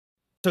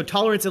So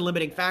tolerance and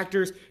limiting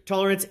factors.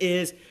 Tolerance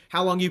is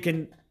how long you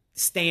can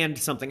stand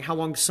something, how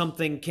long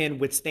something can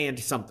withstand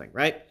something,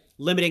 right?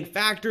 Limiting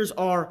factors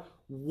are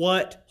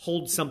what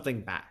holds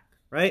something back,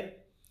 right?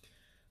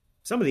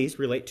 Some of these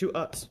relate to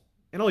us,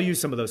 and I'll use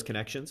some of those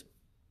connections.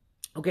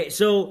 Okay,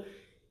 so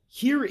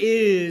here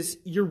is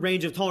your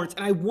range of tolerance,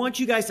 and I want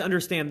you guys to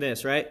understand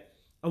this, right?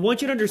 I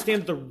want you to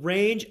understand that the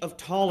range of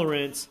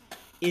tolerance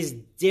is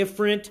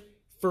different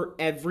for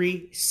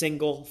every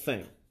single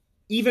thing.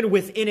 Even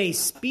within a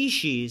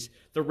species,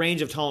 the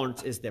range of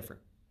tolerance is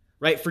different,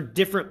 right? For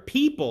different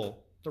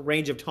people, the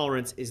range of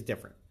tolerance is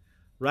different,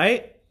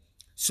 right?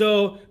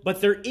 So,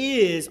 but there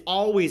is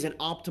always an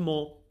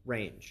optimal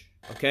range,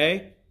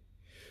 okay?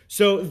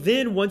 So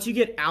then once you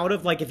get out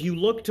of, like, if you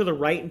look to the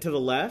right and to the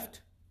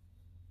left,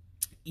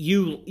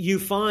 you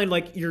find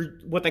like your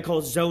what they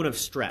call zone of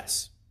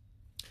stress.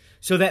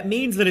 So that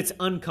means that it's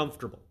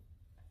uncomfortable,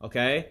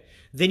 okay?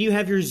 Then you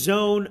have your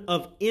zone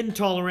of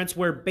intolerance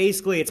where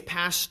basically it's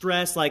past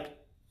stress, like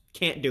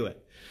can't do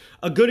it.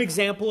 A good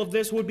example of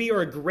this would be,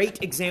 or a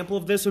great example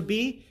of this would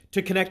be,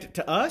 to connect it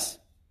to us,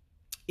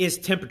 is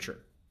temperature,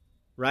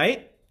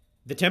 right?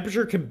 The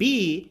temperature can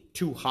be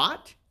too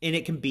hot and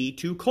it can be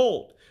too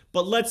cold.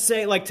 But let's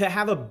say, like, to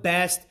have a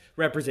best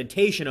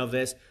representation of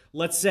this,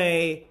 let's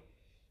say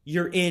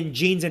you're in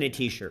jeans and a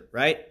t-shirt,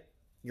 right?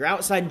 You're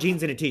outside in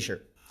jeans and a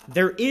t-shirt.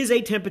 There is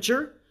a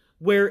temperature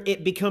where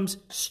it becomes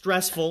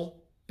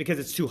stressful because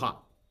it's too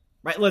hot,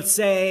 right? Let's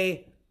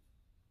say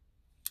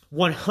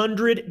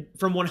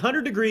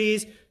 100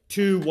 degrees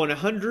to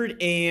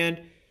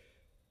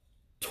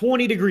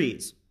 120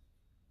 degrees.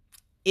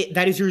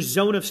 That is your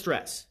zone of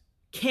stress.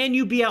 Can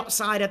you be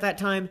outside at that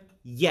time?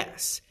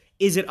 Yes.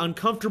 Is it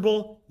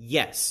uncomfortable?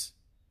 Yes.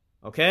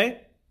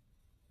 Okay?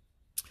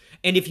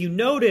 And if you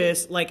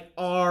notice, like,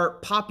 our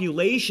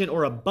population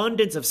or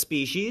abundance of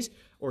species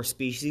or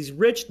species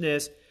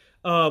richness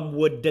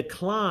would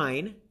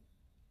decline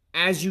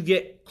as you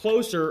get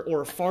closer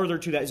or farther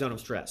to that zone of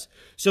stress.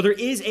 So there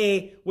is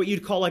what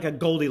you'd call like a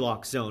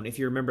Goldilocks zone, if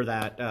you remember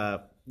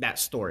that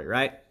story,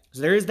 right?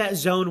 So there is that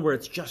zone where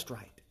it's just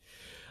right.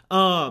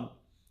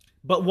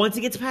 But once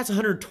it gets past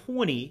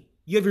 120,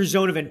 you have your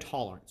zone of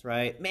intolerance,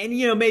 right? And,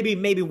 you know, maybe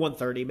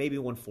 130, maybe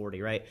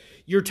 140, right?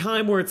 Your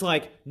time where it's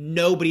like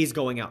nobody's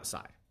going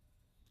outside,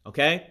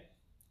 okay?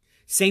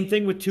 Same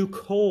thing with too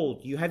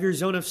cold. You have your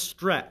zone of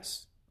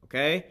stress,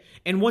 okay?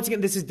 And once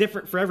again, this is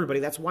different for everybody.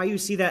 That's why you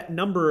see that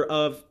number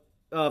of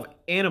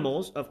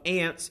animals, of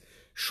ants,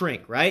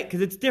 shrink, right?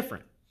 Because it's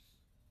different.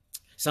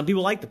 Some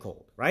people like the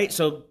cold, right?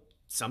 So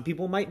some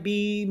people might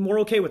be more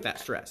okay with that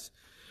stress.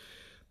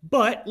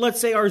 But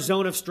let's say our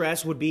zone of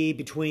stress would be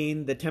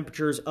between the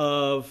temperatures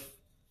of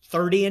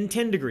 30 and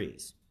 10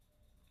 degrees,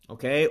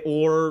 okay?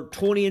 Or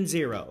 20 and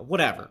 0,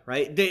 whatever,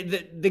 right?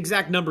 The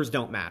exact numbers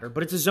don't matter,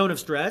 but it's a zone of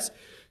stress.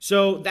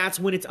 So that's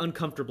when it's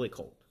uncomfortably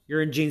cold.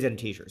 You're in jeans and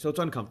a t-shirt, so it's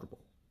uncomfortable.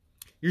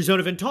 Your zone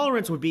of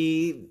intolerance would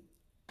be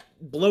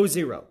below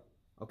 0,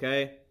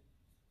 okay?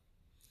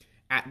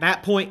 At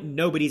that point,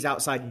 nobody's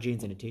outside in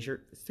jeans and a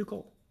t-shirt. It's too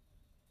cold.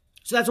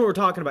 So that's what we're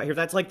talking about here.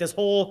 That's like this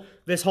whole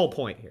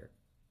point here.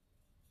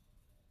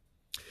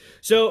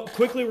 So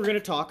quickly, we're going to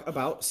talk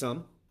about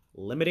some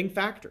limiting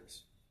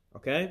factors,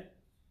 okay?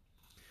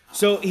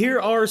 So here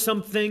are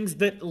some things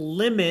that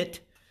limit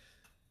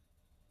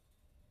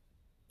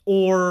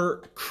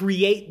or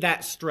create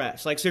that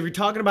stress. Like, so if you're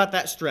talking about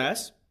that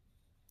stress,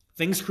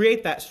 things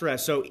create that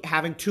stress. So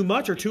having too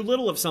much or too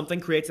little of something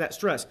creates that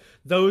stress.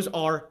 Those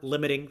are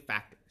limiting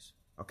factors,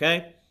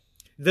 okay?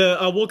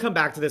 We'll come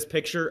back to this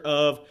picture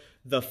of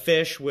the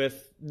fish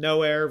with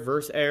no air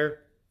versus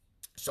air.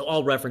 So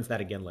I'll reference that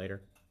again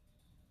later.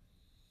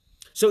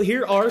 So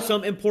here are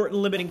some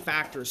important limiting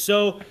factors.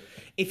 So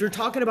if you're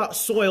talking about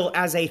soil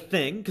as a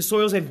thing, because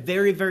soil is a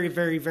very, very,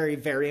 very, very,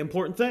 very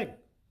important thing.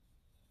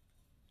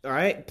 All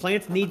right,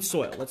 plants need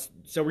soil.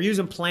 So we're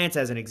using plants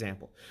as an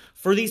example.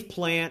 For these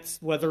plants,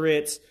 whether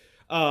it's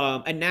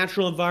a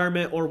natural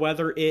environment or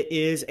whether it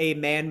is a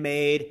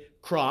man-made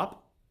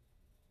crop,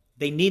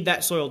 they need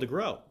that soil to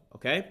grow,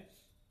 okay?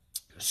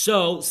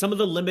 So some of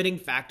the limiting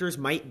factors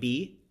might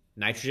be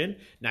nitrogen.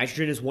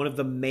 Nitrogen is one of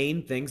the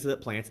main things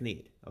that plants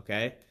need,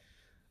 okay?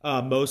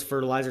 Most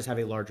fertilizers have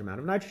a large amount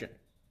of nitrogen.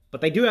 But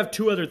they do have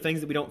two other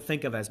things that we don't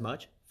think of as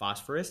much,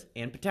 phosphorus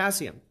and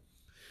potassium.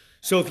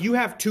 So if you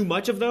have too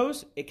much of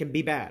those, it can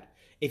be bad.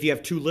 If you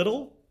have too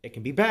little, it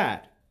can be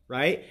bad,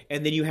 right?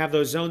 And then you have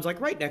those zones like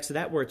right next to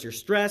that where it's your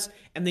stress.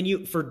 And then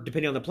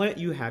depending on the plant,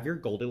 you have your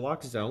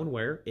Goldilocks zone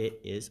where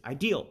it is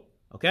ideal,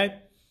 okay?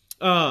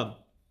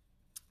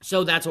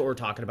 So that's what we're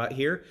talking about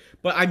here.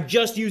 But I'm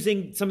just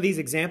using some of these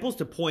examples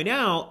to point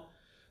out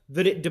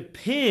that it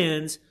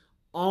depends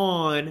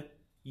on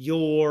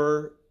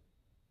your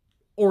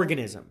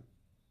organism.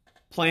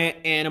 Plant,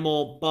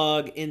 animal,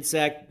 bug,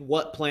 insect,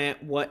 what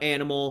plant, what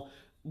animal,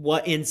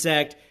 what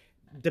insect,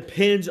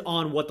 depends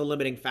on what the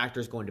limiting factor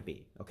is going to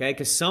be, okay?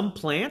 Because some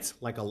plants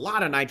like a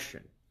lot of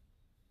nitrogen.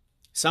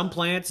 Some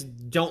plants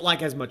don't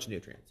like as much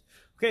nutrients.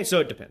 Okay, so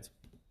it depends.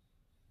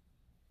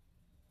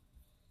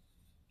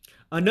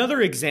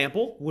 Another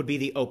example would be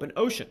the open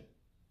ocean,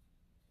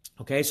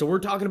 Okay, so we're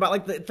talking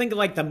about think of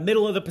like the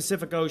middle of the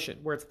Pacific Ocean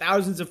where it's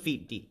thousands of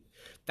feet deep.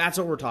 That's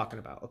what we're talking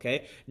about,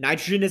 okay?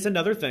 Nitrogen is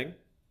another thing.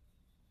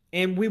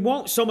 And we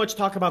won't so much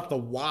talk about the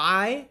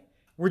why.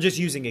 We're just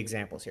using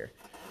examples here.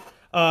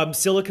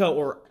 Silica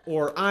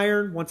or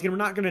iron. Once again, we're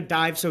not going to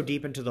dive so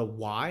deep into the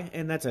why,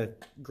 and that's a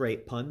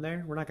great pun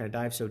there. We're not going to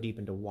dive so deep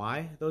into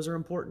why those are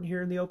important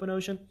here in the open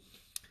ocean.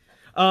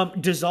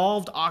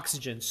 Dissolved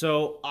oxygen.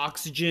 So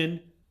oxygen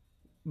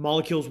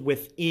molecules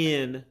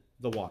within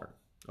the water.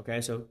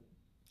 Okay, so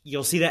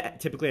you'll see that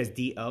typically as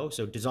DO,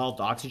 so dissolved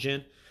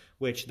oxygen,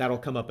 which that'll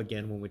come up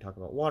again when we talk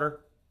about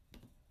water.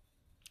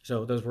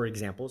 So those were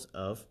examples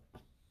of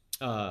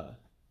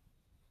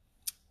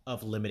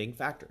limiting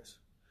factors.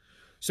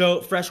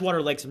 So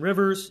freshwater lakes and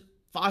rivers,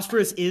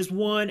 phosphorus is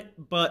one,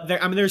 but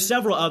there's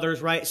several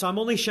others, right? So I'm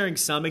only sharing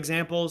some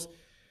examples.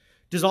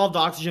 Dissolved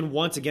oxygen,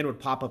 once again, would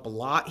pop up a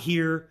lot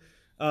here.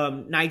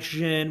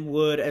 Nitrogen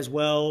would as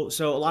well.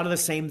 So a lot of the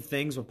same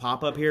things would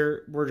pop up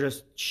here. We're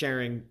just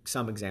sharing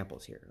some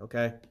examples here,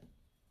 okay?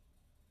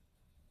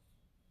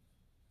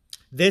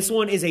 This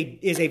one is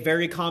a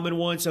very common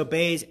one. So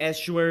bays,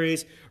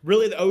 estuaries,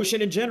 really the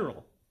ocean in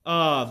general.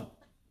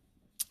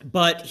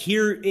 But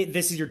here,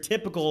 this is your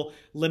typical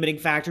limiting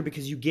factor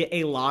because you get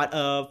a lot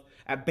of,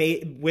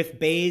 with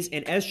bays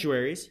and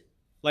estuaries,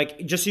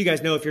 like just so you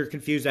guys know if you're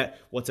confused at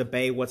what's a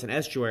bay, what's an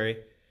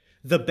estuary,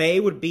 the bay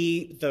would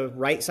be the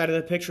right side of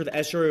the picture, the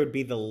estuary would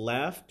be the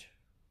left.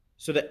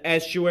 So the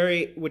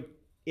estuary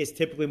is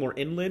typically more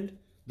inland.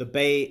 The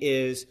bay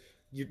is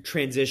you're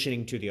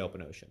transitioning to the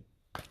open ocean.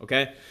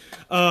 Okay?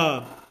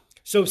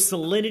 So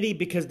salinity,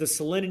 because the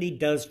salinity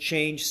does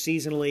change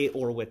seasonally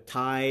or with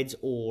tides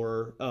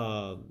or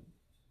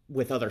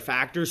with other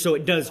factors. So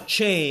it does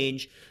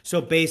change.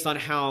 So based on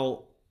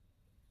how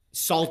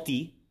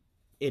salty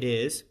it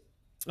is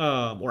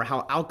or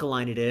how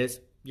alkaline it is,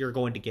 you're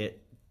going to get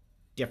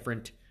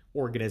different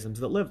organisms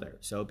that live there.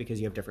 So because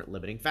you have different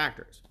limiting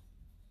factors.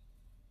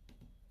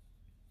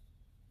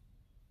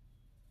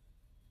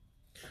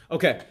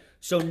 Okay,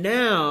 so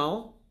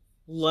now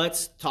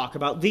let's talk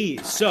about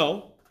these.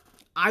 So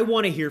I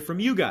want to hear from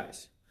you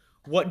guys.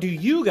 What do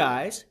you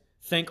guys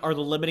think are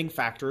the limiting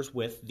factors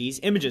with these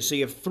images? So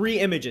you have 3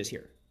 images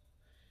here.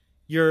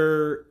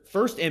 Your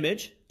first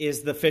image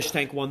is the fish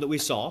tank one that we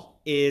saw,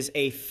 is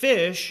a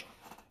fish,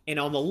 and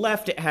on the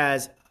left it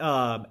has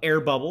air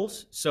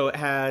bubbles. So it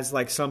has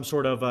like some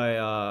sort of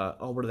a,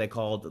 what are they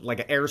called? Like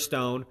an air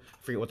stone, I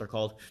forget what they're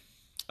called,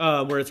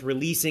 where it's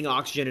releasing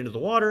oxygen into the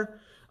water.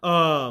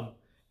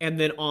 And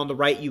then on the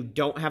right, you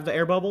don't have the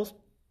air bubbles.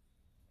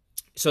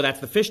 So that's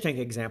the fish tank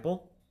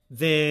example.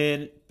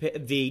 Then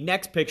the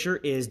next picture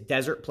is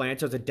desert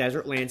plants. So it's a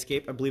desert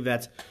landscape. I believe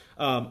that's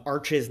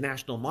Arches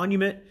National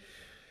Monument.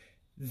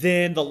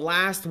 Then the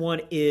last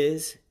one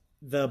is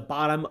the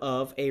bottom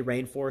of a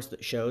rainforest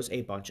that shows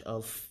a bunch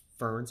of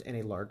ferns in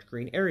a large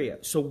green area.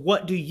 So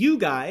what do you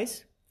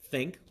guys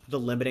think the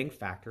limiting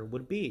factor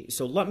would be?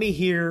 So let me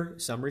hear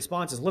some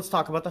responses. Let's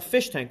talk about the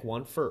fish tank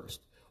one first.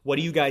 What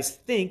do you guys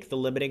think the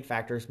limiting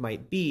factors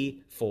might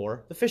be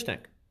for the fish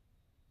tank?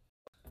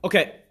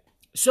 Okay,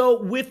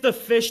 so with the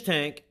fish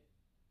tank,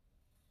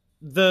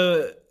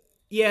 so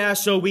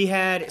we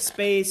had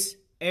space,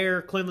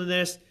 air,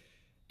 cleanliness,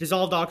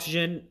 dissolved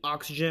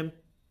oxygen.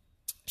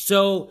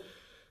 So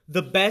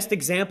the best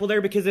example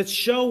there, because it's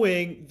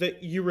showing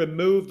that you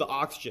remove the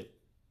oxygen.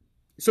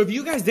 So if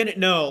you guys didn't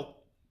know,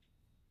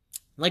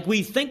 like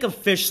we think of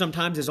fish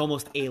sometimes as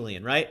almost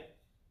alien, right?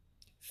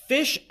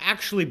 Fish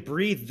actually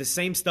breathe the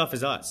same stuff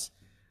as us.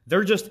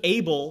 They're just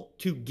able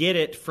to get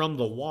it from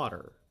the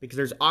water because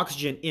there's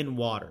oxygen in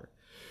water.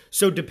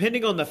 So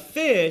depending on the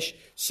fish,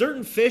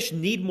 certain fish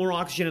need more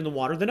oxygen in the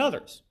water than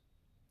others,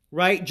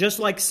 right? Just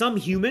like some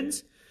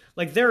humans,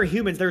 like there are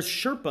humans, there's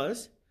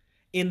Sherpas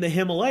in the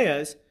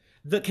Himalayas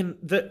that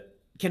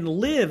can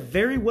live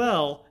very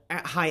well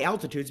at high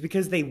altitudes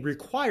because they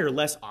require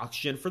less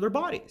oxygen for their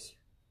bodies,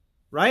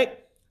 right?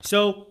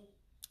 So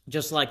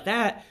just like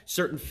that,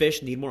 certain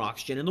fish need more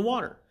oxygen in the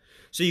water.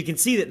 So you can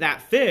see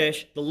that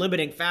fish, the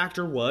limiting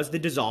factor was the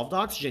dissolved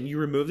oxygen. You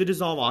remove the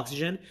dissolved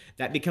oxygen,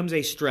 that becomes a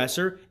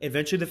stressor.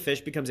 Eventually the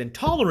fish becomes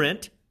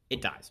intolerant,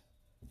 it dies.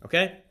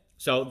 Okay?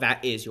 So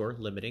that is your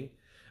limiting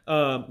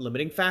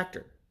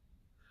factor.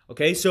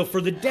 Okay, so for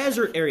the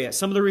desert area,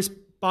 some of the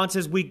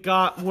responses we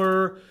got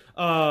were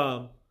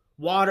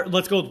water.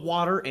 Let's go with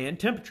water and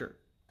temperature.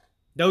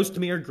 Those to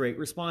me are great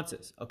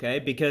responses, okay?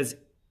 Because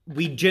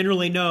we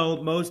generally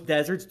know most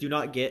deserts do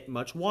not get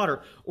much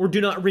water or do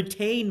not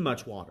retain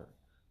much water,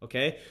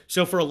 okay?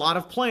 So for a lot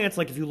of plants,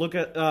 like if you look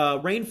at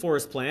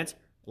rainforest plants,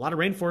 a lot of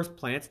rainforest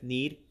plants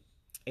need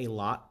a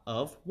lot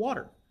of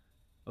water,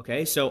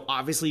 okay? So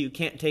obviously you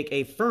can't take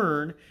a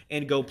fern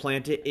and go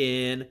plant it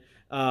in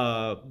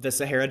the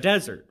Sahara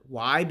Desert.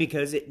 Why?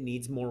 Because it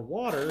needs more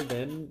water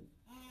than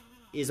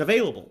is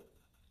available.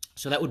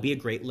 So that would be a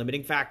great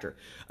limiting factor.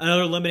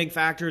 Another limiting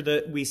factor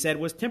that we said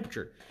was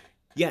temperature.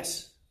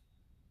 Yes.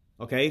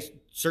 Okay,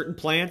 certain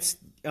plants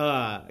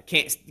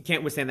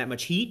can't withstand that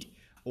much heat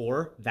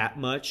or that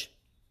much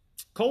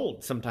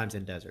cold sometimes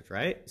in deserts,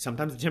 right?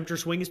 Sometimes the temperature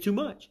swing is too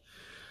much.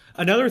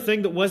 Another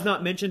thing that was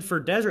not mentioned for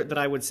desert that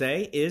I would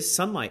say is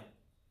sunlight.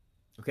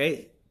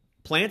 Okay?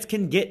 Plants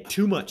can get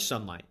too much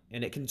sunlight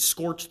and it can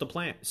scorch the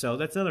plant. So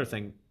that's another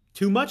thing.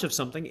 Too much of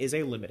something is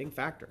a limiting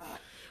factor.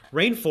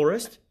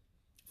 Rainforest.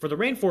 For the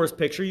rainforest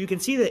picture, you can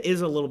see that it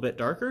is a little bit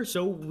darker.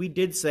 So we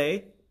did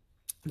say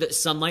that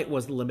sunlight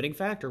was the limiting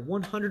factor,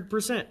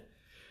 100%.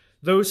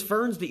 Those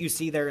ferns that you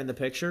see there in the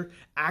picture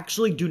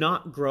actually do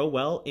not grow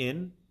well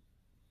in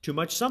too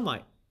much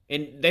sunlight.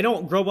 And they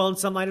don't grow well in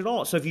sunlight at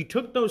all. So if you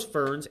took those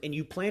ferns and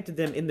you planted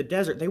them in the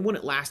desert, they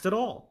wouldn't last at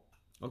all.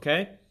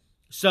 Okay?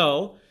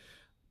 So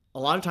a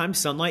lot of times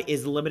sunlight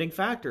is the limiting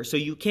factor. So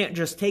you can't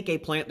just take a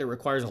plant that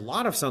requires a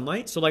lot of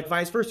sunlight. So like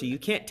vice versa, you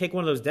can't take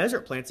one of those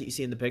desert plants that you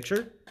see in the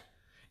picture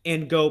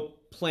and go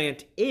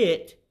plant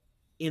it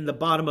in the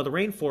bottom of the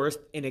rainforest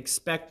and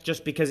expect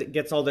just because it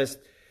gets all this,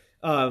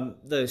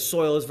 the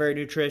soil is very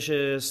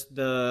nutritious,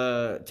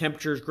 the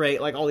temperature is great,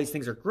 like all these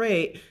things are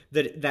great,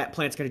 that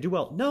plant's going to do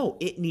well. No,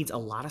 it needs a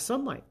lot of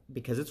sunlight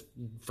because it's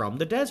from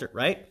the desert,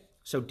 right?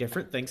 So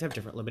different things have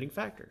different limiting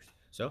factors.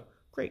 So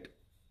great.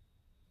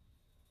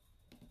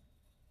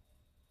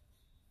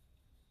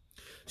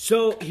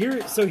 So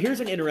here's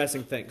an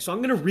interesting thing. So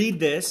I'm going to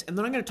read this and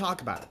then I'm going to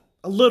talk about it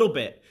a little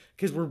bit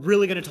because we're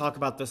really going to talk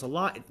about this a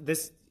lot.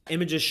 This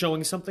image is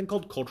showing something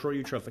called cultural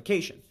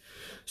eutrophication.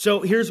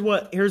 So here's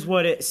what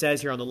it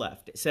says here on the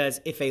left. It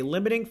says if a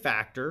limiting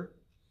factor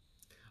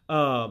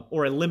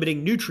or a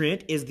limiting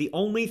nutrient is the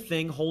only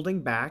thing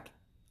holding back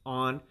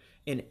on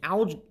an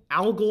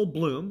algal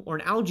bloom or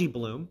an algae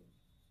bloom,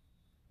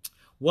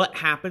 what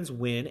happens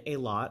when a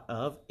lot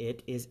of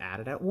it is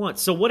added at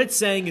once? So what it's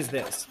saying is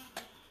this.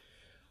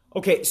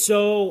 Okay,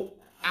 so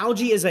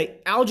algae is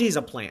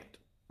a plant,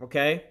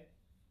 okay?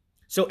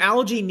 So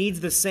algae needs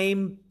the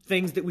same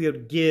things that we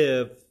would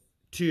give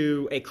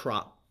to a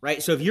crop,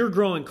 right? So if you're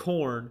growing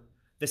corn,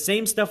 the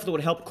same stuff that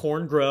would help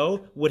corn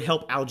grow would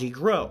help algae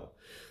grow.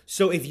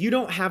 So if you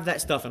don't have that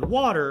stuff in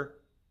water,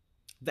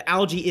 the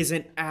algae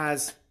isn't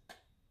as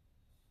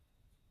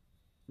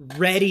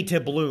ready to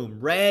bloom,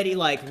 ready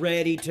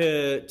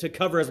to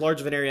cover as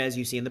large of an area as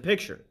you see in the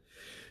picture.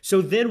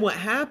 So then what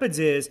happens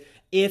is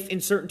if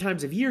in certain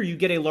times of year you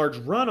get a large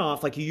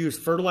runoff, like you use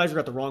fertilizer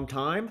at the wrong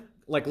time,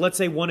 like let's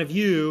say one of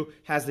you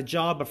has the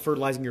job of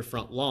fertilizing your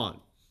front lawn.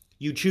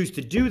 You choose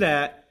to do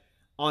that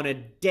on a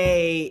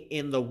day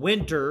in the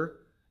winter,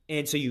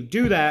 and so you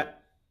do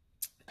that,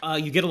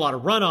 you get a lot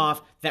of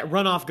runoff. That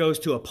runoff goes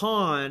to a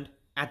pond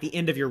at the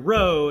end of your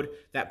road.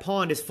 That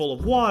pond is full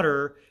of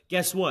water.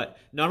 Guess what?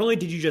 Not only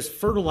did you just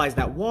fertilize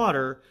that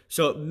water,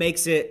 so it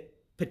makes it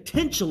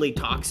potentially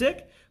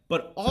toxic,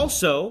 but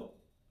also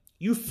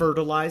you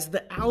fertilize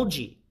the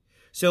algae.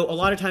 So a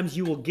lot of times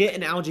you will get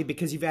an algae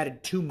because you've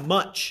added too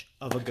much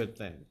of a good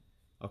thing.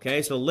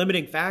 Okay, so the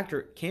limiting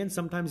factor can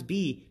sometimes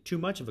be too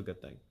much of a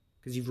good thing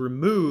because you've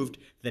removed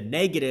the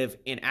negative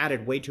and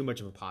added way too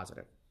much of a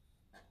positive.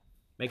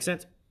 Make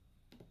sense?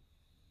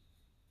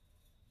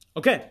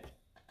 Okay,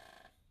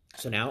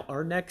 so now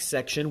our next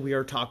section, we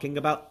are talking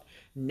about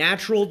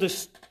natural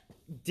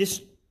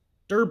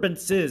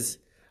disturbances,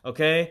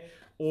 okay,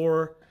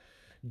 or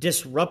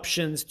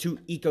disruptions to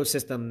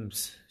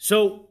ecosystems.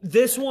 So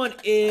this one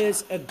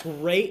is a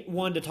great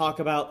one to talk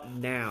about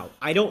now.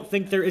 I don't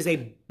think there is a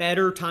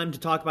better time to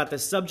talk about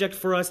this subject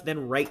for us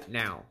than right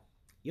now.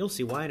 You'll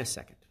see why in a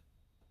second.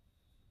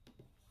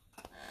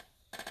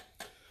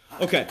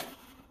 Okay,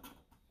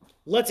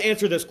 let's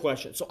answer this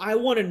question. So I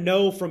want to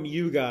know from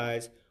you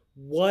guys,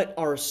 what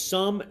are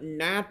some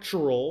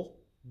natural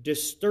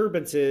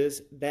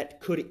disturbances that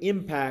could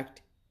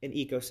impact an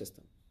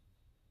ecosystem?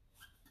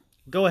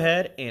 Go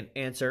ahead and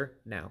answer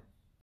now.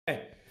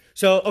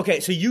 Okay,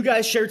 so you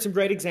guys shared some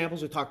great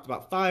examples. We talked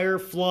about fire,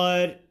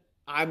 flood.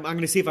 I'm going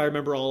to see if I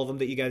remember all of them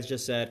that you guys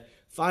just said.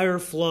 Fire,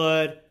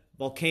 flood,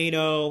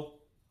 volcano.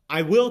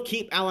 I will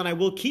keep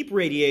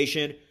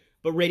radiation,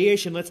 but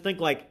radiation, let's think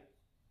like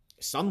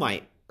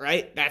sunlight,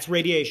 right? That's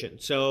radiation.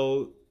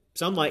 So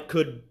sunlight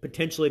could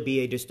potentially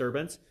be a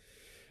disturbance.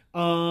 I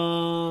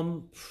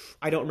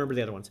don't remember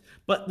the other ones,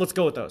 but let's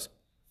go with those.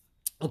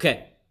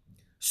 Okay,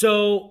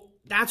 so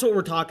that's what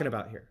we're talking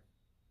about here.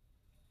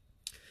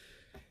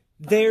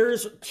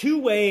 There's two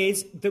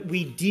ways that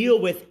we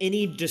deal with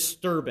any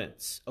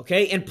disturbance,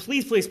 okay? And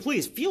please, please,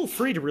 please feel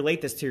free to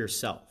relate this to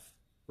yourself,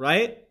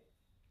 right?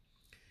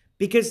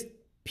 Because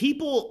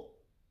people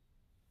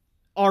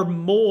are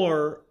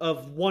more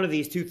of one of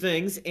these two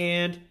things,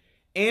 and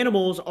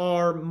animals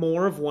are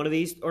more of one of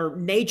these, or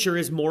nature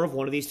is more of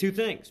one of these two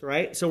things,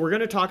 right? So we're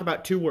going to talk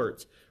about two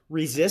words,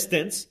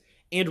 resistance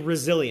and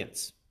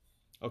resilience,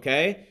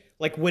 okay?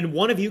 Like when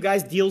one of you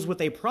guys deals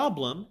with a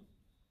problem,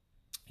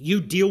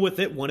 you deal with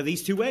it one of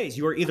these two ways.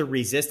 You are either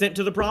resistant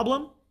to the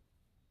problem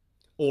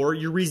or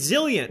you're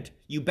resilient.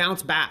 You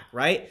bounce back,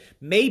 right?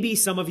 Maybe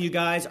some of you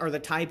guys are the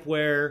type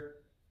where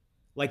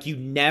like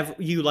you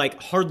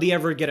hardly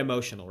ever get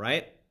emotional,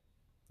 right?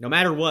 No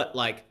matter what,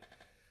 like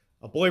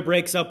a boy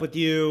breaks up with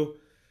you,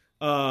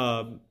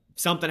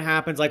 something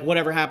happens, like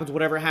whatever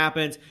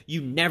happens,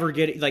 you never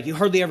get, like you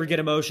hardly ever get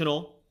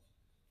emotional.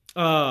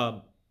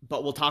 But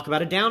we'll talk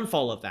about a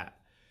downfall of that.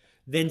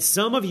 Then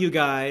some of you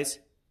guys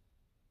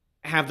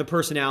have the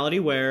personality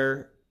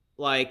where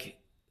like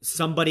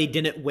somebody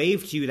didn't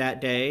wave to you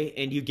that day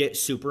and you get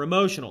super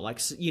emotional. Like,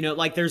 you know,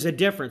 like there's a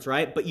difference,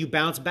 right? But you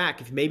bounce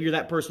back. If maybe you're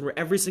that person where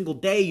every single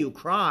day you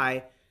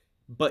cry,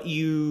 but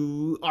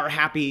you are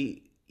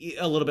happy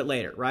a little bit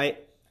later, right?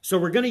 So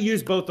we're going to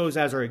use both those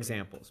as our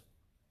examples.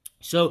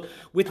 So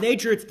with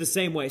nature, it's the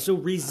same way. So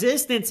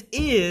resistance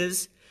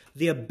is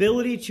the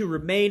ability to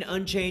remain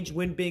unchanged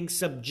when being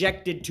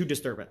subjected to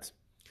disturbance.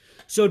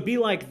 So it'd be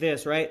like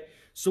this, right?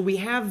 So we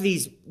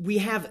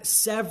have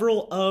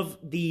several of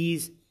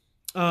these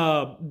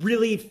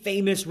really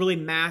famous, really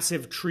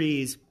massive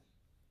trees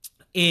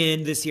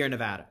in the Sierra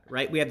Nevada,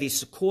 right? We have these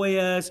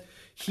sequoias,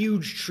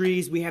 huge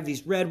trees. We have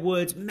these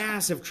redwoods,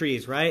 massive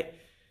trees, right?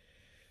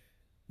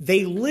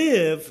 They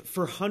live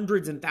for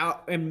hundreds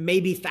and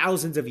maybe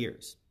thousands of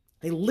years.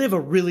 They live a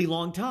really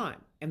long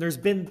time. And there's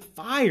been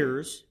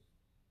fires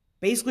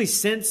basically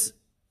since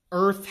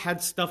Earth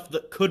had stuff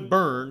that could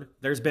burn.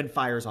 There's been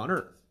fires on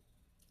Earth,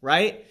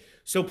 right?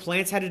 So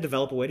plants had to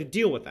develop a way to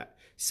deal with that.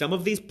 Some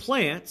of these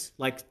plants,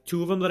 like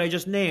two of them that I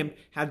just named,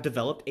 have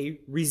developed a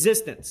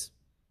resistance,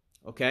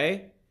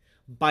 okay?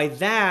 By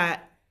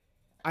that,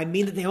 I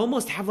mean that they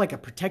almost have like a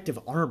protective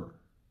armor,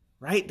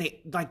 right?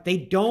 They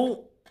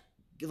don't,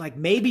 like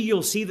maybe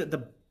you'll see that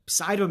the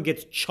side of them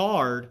gets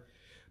charred,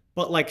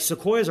 but like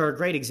sequoias are a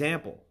great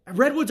example.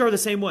 Redwoods are the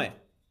same way.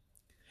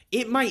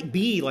 It might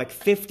be like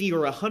 50 or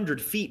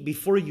 100 feet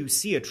before you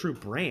see a true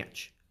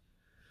branch.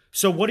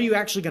 So what are you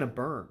actually going to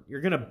burn?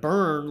 You're going to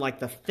burn like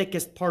the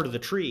thickest part of the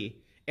tree.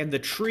 And the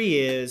tree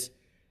is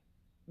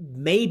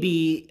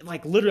maybe,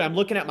 like literally, I'm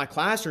looking at my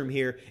classroom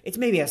here. It's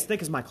maybe as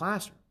thick as my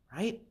classroom,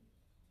 right?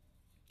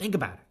 Think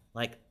about it.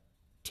 Like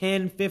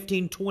 10,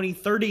 15, 20,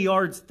 30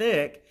 yards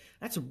thick.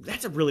 That's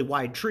a really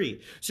wide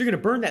tree. So you're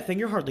going to burn that thing.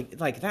 You're hardly,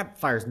 like that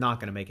fire's not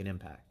going to make an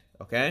impact,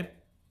 okay?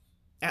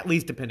 At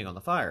least depending on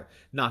the fire.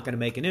 Not going to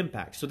make an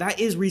impact. So that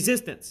is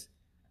resistance.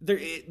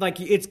 Like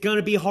it's going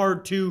to be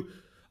hard to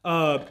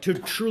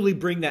truly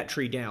bring that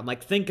tree down.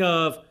 Like think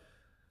of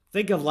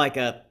like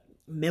a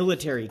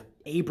military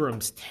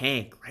Abrams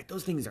tank, right?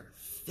 Those things are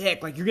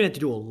thick. Like you're going to have to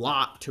do a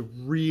lot to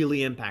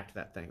really impact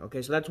that thing,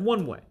 okay? So that's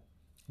one way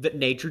that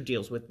nature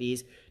deals with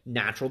these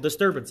natural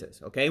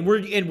disturbances, okay? And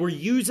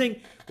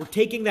we're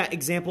taking that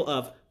example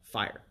of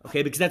fire,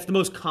 okay? Because that's the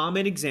most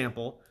common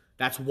example.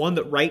 That's one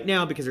that right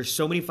now, because there's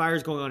so many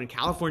fires going on in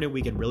California,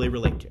 we can really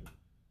relate to,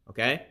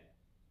 okay?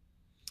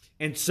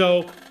 And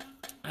so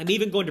I'm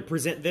even going to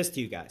present this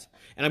to you guys.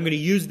 And I'm going to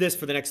use this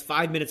for the next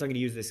 5 minutes. I'm going to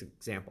use this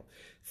example.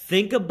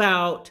 Think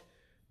about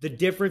the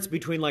difference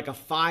between like a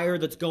fire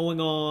that's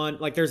going on.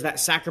 Like there's that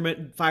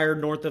Sacramento fire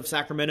north of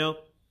Sacramento.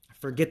 I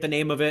forget the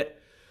name of it.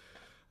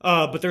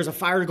 But there's a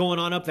fire going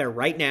on up there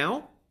right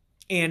now.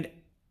 And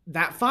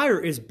that fire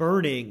is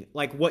burning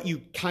like what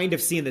you kind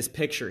of see in this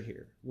picture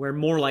here, where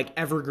more like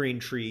evergreen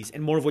trees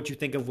and more of what you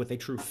think of with a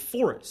true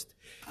forest.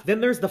 Then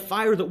there's the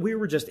fire that we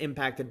were just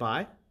impacted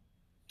by,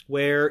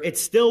 where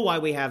it's still why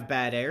we have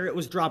bad air. It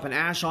was dropping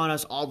ash on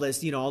us, all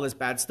this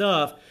bad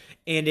stuff.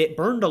 And it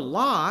burned a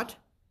lot,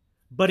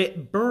 but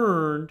it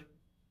burned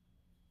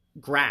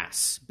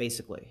grass,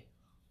 basically.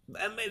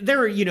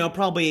 There are,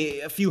 probably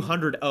a few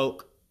hundred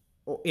oak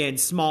and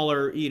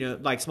smaller,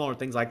 smaller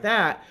things like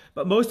that.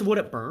 But most of what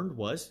it burned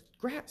was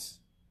grass.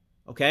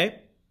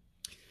 Okay?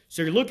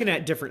 So you're looking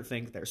at different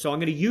things there. So I'm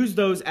going to use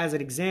those as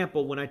an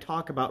example when I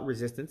talk about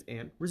resistance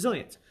and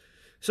resilience.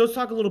 So let's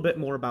talk a little bit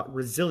more about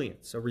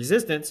resilience. So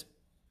resistance,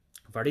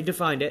 I've already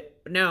defined it.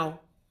 But now,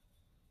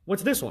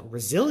 what's this one?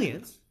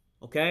 Resilience,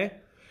 okay?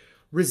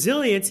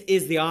 Resilience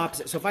is the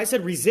opposite. So if I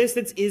said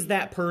resistance is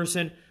that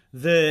person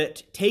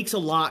that takes a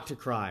lot to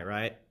cry,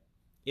 right?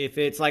 If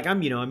it's like,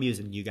 I'm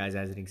using you guys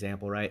as an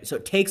example, right? So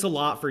it takes a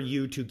lot for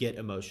you to get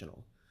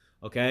emotional,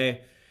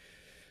 okay?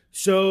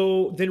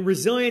 So then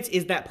resilience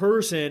is that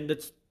person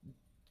that's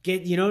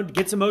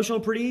gets emotional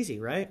pretty easy,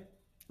 right?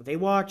 They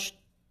watch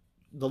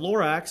the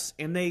Lorax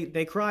and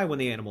they cry when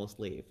the animals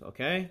leave,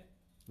 okay?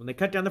 When they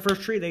cut down the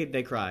first tree,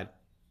 they cried.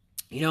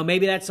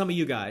 Maybe that's some of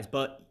you guys,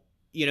 but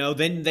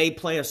then they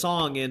play a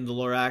song in the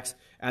Lorax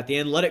at the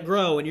end, let it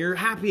grow, and you're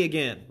happy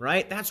again,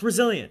 right? That's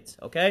resilience,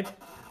 okay?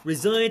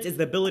 Resilience is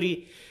the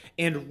ability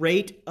and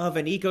rate of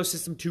an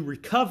ecosystem to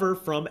recover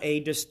from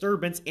a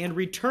disturbance and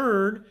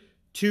return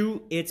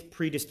to its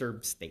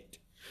pre-disturbed state.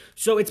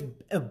 So its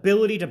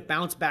ability to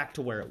bounce back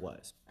to where it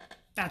was.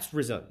 That's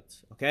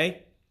resilience,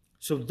 okay?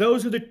 So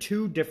those are the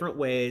two different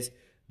ways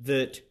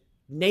that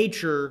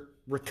nature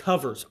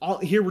recovers.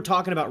 Here we're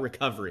talking about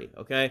recovery,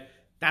 okay?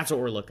 That's what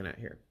we're looking at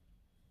here.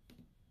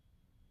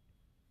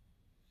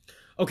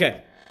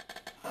 Okay.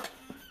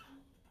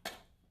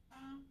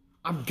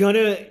 I'm going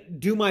to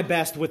do my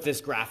best with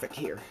this graphic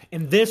here.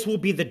 And this will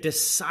be the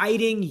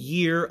deciding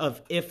year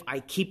of if I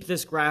keep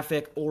this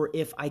graphic or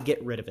if I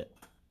get rid of it.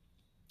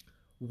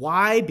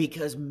 Why?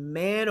 Because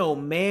man, oh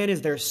man,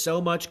 is there so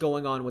much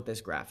going on with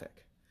this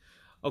graphic.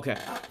 Okay,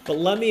 but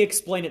let me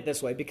explain it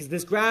this way, because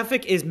this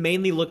graphic is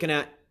mainly looking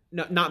at,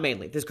 no, not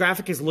mainly, this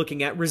graphic is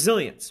looking at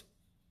resilience.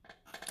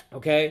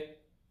 Okay?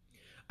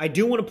 I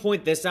do want to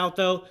point this out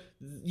though.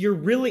 You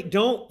really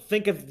don't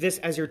think of this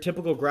as your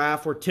typical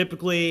graph where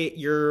typically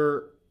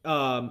your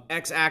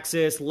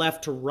x-axis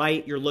left to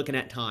right, you're looking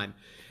at time.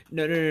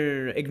 No,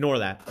 ignore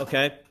that,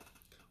 okay?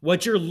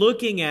 What you're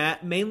looking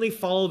at, mainly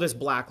follow this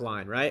black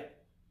line, right?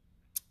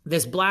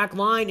 This black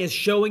line is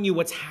showing you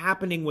what's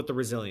happening with the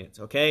resilience,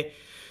 okay?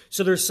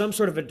 So there's some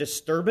sort of a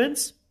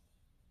disturbance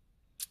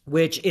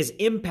which is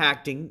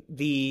impacting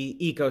the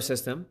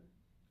ecosystem.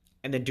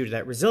 And then due to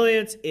that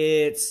resilience,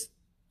 it's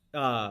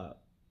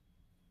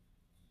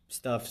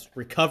stuff's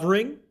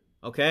recovering,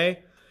 okay?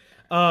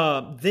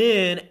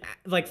 Then,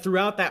 like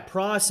throughout that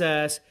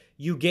process,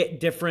 you get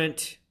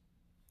different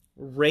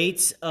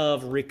rates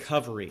of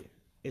recovery,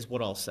 is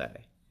what I'll say.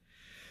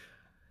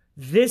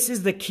 This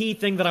is the key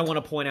thing that I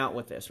want to point out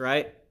with this,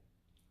 right?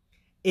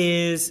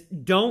 Is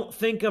don't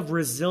think of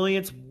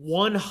resilience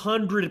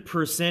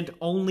 100%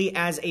 only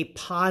as a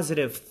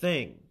positive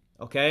thing,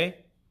 okay?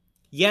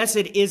 Yes,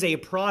 it is a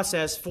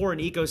process for an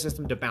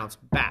ecosystem to bounce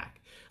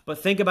back. But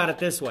think about it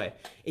this way.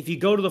 If you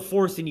go to the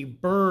forest and you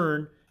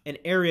burn an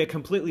area,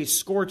 completely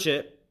scorch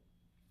it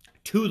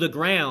to the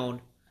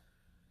ground,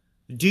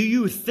 do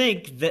you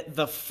think that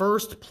the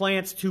first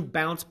plants to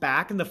bounce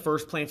back and the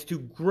first plants to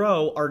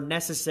grow are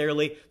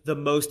necessarily the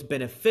most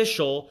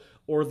beneficial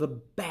or the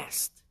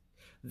best?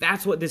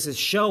 That's what this is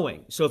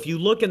showing. So if you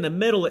look in the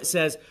middle, it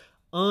says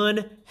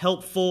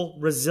unhelpful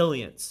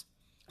resilience.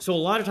 So a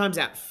lot of times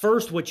at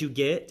first what you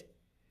get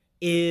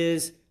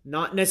is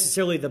not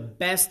necessarily the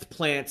best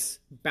plants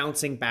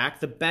bouncing back,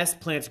 the best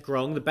plants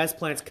growing, the best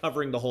plants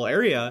covering the whole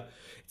area.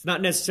 It's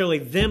not necessarily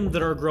them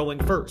that are growing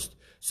first.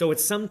 So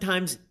it's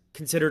sometimes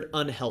considered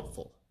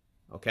unhelpful,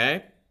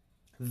 okay?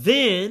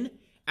 Then,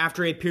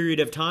 after a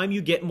period of time,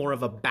 you get more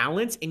of a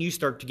balance and you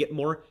start to get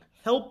more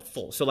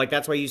helpful. So like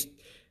that's why you,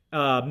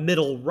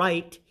 middle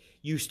right,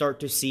 you start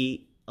to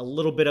see a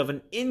little bit of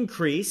an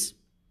increase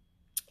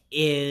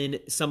in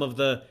some of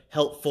the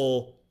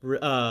helpful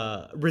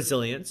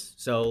resilience.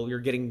 So you're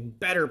getting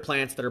better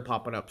plants that are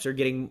popping up. So you're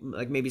getting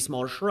like maybe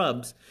smaller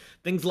shrubs,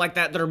 things like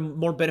that that are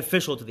more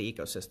beneficial to the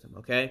ecosystem,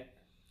 okay?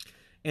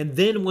 And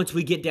then once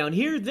we get down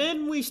here,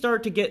 then we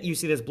start to get, you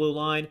see this blue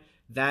line,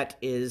 that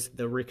is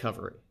the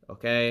recovery,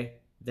 okay?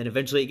 Then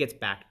eventually it gets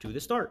back to the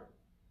start.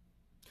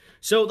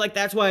 So like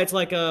that's why it's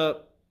like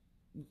a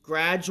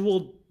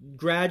gradual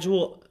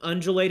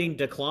undulating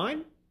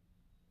decline.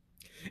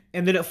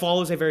 And then it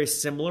follows a very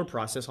similar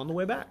process on the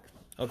way back.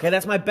 Okay,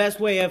 that's my best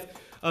way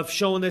of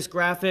showing this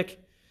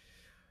graphic.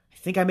 I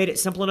think I made it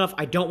simple enough.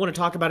 I don't want to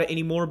talk about it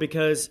anymore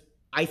because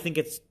I think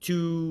it's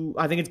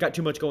got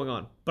too much going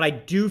on. But I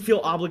do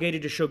feel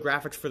obligated to show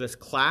graphics for this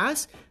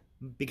class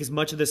because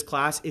much of this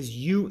class is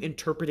you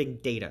interpreting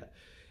data.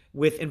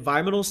 With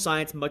environmental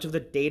science, much of the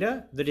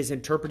data that is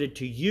interpreted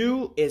to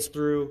you is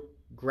through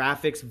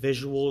graphics,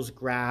 visuals,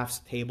 graphs,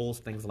 tables,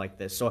 things like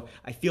this. So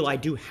I feel I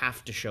do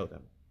have to show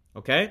them.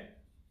 Okay?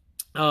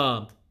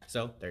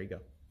 So there you go.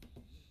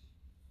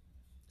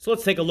 So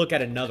let's take a look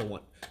at another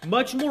one.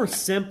 Much more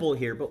simple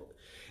here, but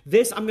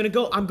this, I'm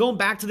going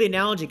back to the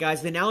analogy,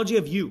 guys, the analogy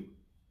of you.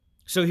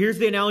 So here's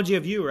the analogy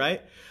of you,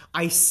 right?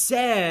 I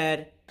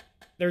said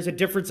there's a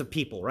difference of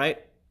people, right?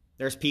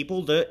 There's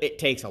people that it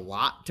takes a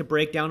lot to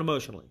break down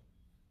emotionally.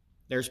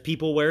 There's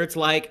people where it's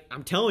like,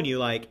 I'm telling you,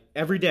 like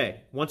every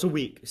day, once a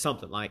week,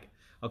 something like,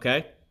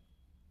 okay?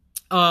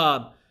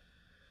 And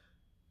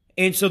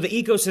so the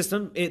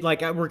ecosystem,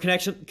 we're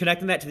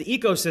connecting that to the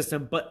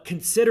ecosystem, but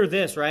consider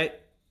this, right?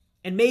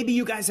 And maybe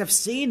you guys have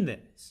seen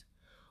this,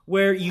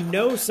 where you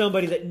know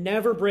somebody that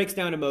never breaks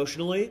down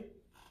emotionally,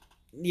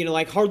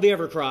 like hardly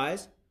ever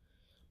cries,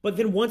 but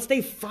then once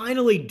they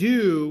finally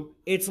do,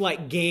 it's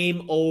like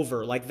game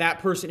over. Like that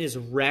person is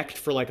wrecked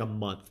for like a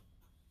month,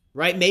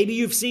 right? Maybe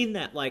you've seen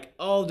that, like,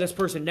 oh, this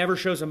person never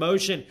shows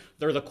emotion.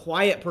 They're the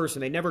quiet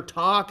person. They never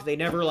talk. They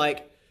never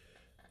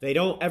they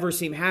don't ever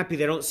seem happy.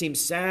 They don't seem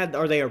sad.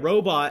 Are they a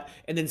robot?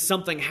 And then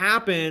something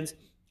happens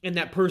and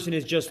that person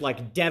is just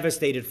like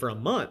devastated for a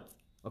month.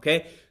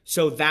 Okay,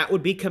 so that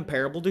would be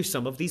comparable to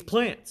some of these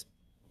plants.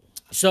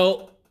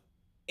 So,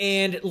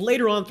 and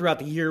later on throughout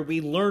the year,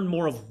 we learn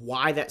more of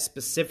why that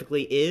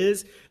specifically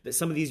is, that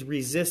some of these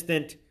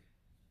resistant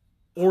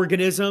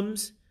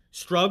organisms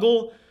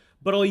struggle.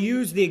 But I'll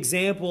use the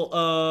example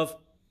of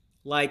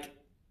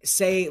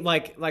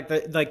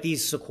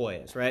these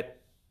sequoias, right?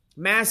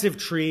 Massive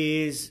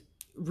trees,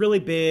 really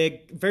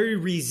big, very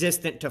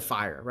resistant to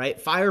fire, right?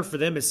 Fire for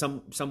them is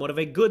somewhat of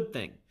a good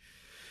thing.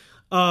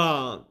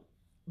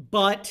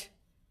 But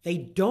they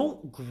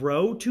don't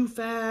grow too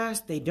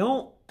fast. They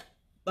don't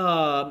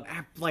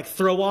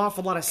throw off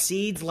a lot of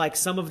seeds like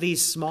some of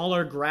these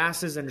smaller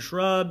grasses and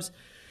shrubs.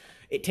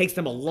 It takes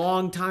them a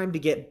long time to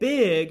get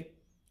big.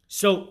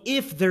 So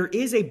if there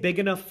is a big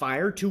enough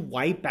fire to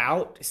wipe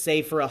out,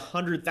 say for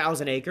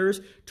 100,000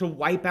 acres, to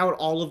wipe out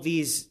all of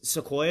these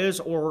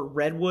sequoias or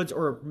redwoods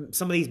or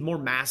some of these more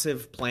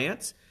massive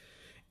plants,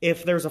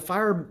 if there's a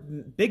fire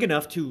big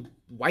enough to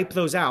wipe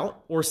those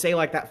out, or say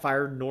like that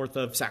fire north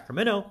of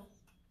Sacramento,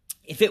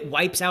 if it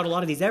wipes out a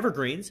lot of these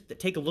evergreens that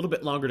take a little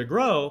bit longer to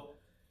grow,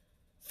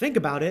 think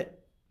about it.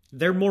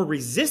 They're more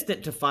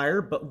resistant to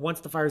fire, but once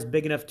the fire is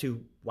big enough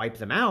to wipe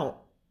them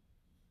out,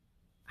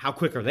 how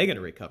quick are they going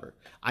to recover?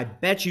 I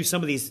bet you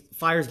some of these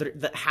fires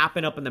that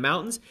happen up in the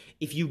mountains,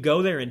 if you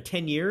go there in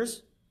 10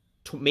 years,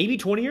 maybe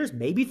 20 years,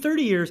 maybe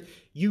 30 years,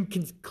 you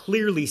can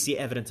clearly see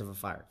evidence of a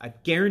fire. I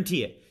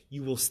guarantee it.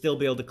 You will still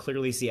be able to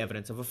clearly see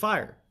evidence of a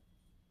fire.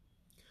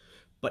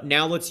 But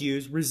now let's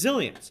use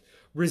resilience.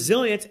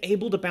 Resilience,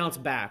 able to bounce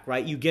back,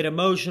 right? You get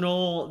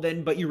emotional,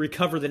 but you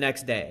recover the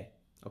next day.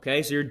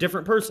 Okay, so you're a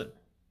different person.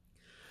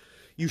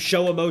 You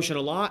show emotion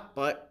a lot,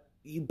 but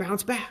you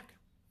bounce back.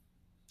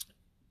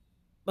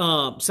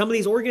 Some of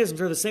these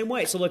organisms are the same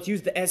way. So let's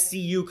use the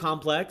SCU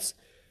complex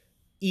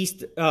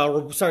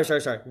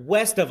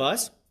west of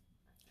us.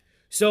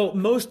 So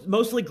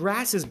mostly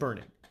grass is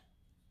burning.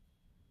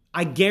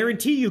 I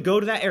guarantee you go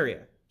to that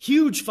area.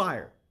 Huge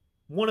fire.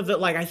 One of the,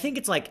 I think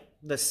it's like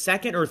the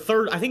second or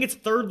third, I think it's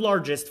third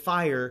largest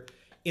fire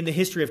in the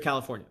history of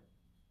California.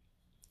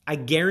 I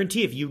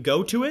guarantee if you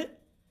go to it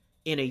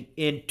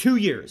in 2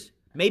 years,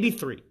 maybe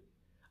 3,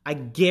 I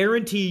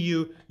guarantee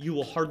you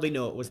will hardly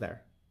know it was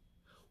there.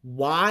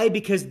 Why?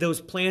 Because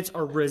those plants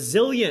are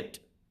resilient.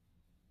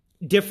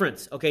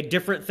 Different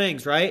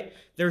things, right?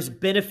 There's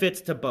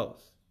benefits to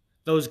both.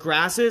 Those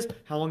grasses,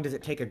 how long does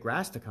it take a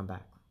grass to come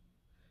back?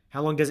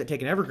 How long does it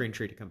take an evergreen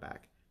tree to come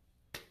back?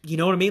 You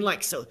know what I mean?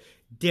 So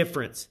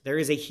difference. There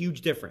is a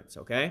huge difference,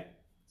 okay?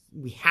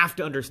 We have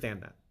to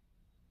understand that.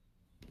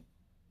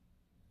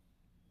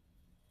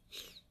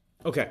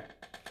 Okay.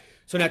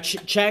 So now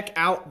check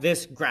out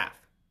this graph.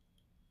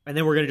 And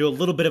then we're going to do a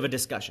little bit of a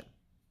discussion.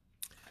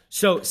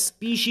 So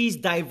species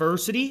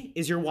diversity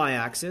is your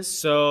y-axis.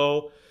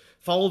 So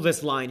follow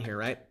this line here,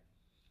 right?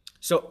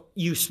 So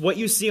what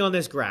you see on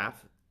this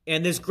graph,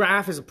 and this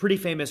graph is a pretty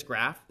famous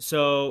graph.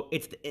 So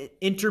it's the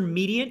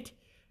intermediate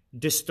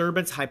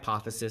disturbance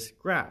hypothesis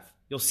graph.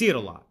 You'll see it a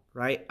lot,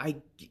 right? I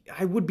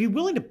would be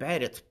willing to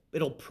bet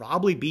it'll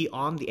probably be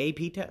on the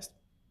AP test.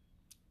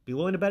 Be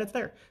willing to bet it's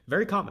there.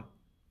 Very common.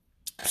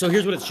 So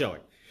here's what it's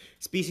showing.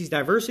 Species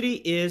diversity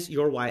is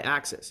your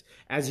y-axis.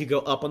 As you go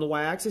up on the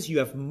y-axis, you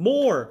have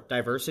more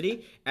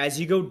diversity. As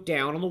you go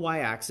down on the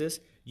y-axis,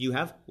 you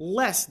have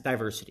less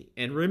diversity.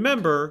 And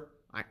remember,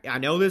 I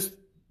know this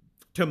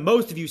to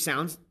most of you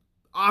sounds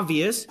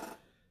obvious.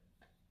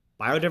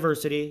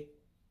 Biodiversity,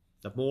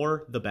 the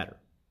more, the better.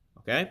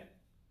 Okay?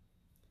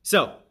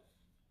 So,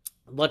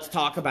 let's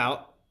talk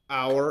about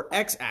our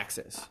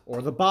x-axis,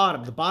 or the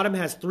bottom. The bottom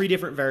has 3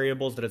 different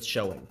variables that it's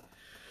showing.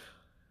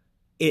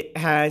 It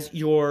has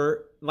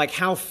your,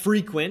 how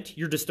frequent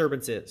your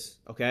disturbance is,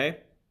 okay?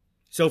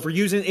 So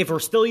if we're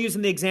still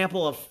using the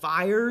example of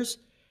fires,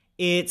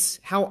 it's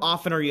how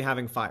often are you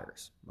having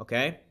fires,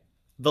 okay?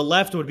 The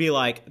left would be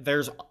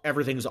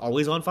everything's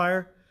always on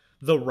fire.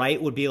 The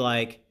right would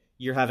be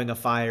you're having a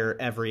fire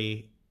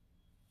every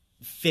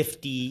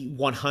 50,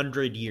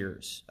 100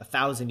 years,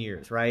 1,000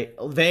 years, right?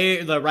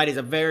 The right is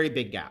a very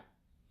big gap.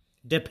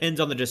 Depends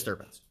on the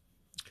disturbance.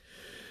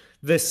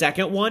 The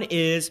second one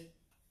is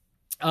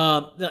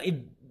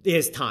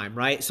time,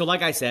 right? So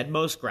like I said,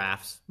 most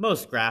graphs,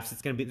 there's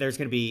going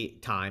to be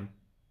time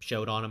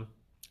showed on them.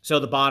 So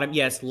the bottom,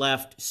 yes,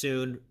 left,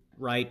 soon,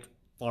 right,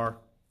 far,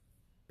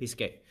 piece of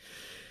cake.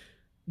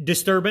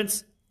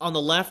 Disturbance on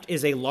the left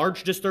is a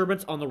large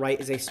disturbance, on the right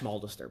is a small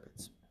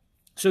disturbance.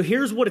 So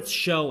here's what it's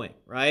showing,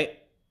 right?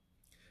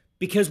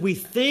 Because we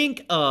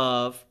think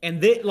of,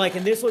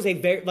 this was a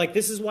very,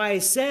 this is why I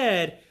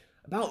said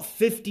about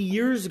 50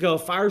 years ago,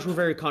 fires were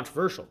very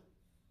controversial.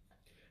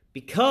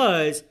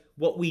 Because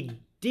what we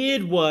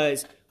did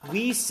was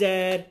we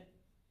said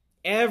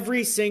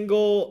every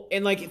single,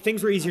 and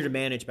things were easier to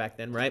manage back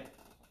then, right?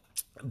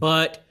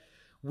 But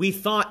we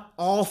thought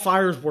all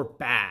fires were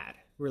bad.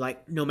 We're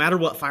no matter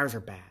what, fires are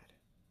bad.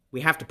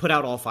 We have to put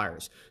out all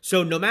fires.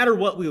 So no matter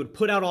what, we would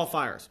put out all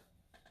fires.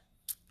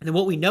 And then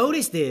what we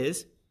noticed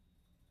is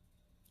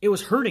it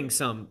was hurting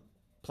some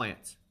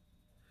plants.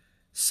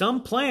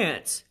 Some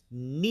plants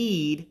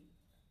need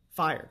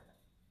fire.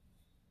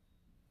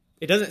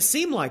 It doesn't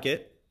seem like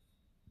it,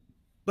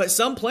 but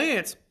some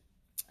plants,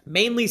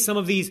 mainly some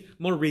of these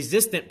more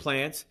resistant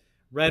plants,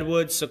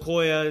 redwoods,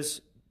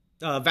 sequoias,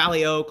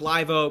 valley oak,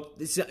 live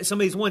oak, some of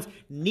these ones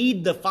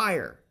need the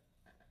fire.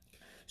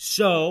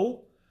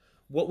 So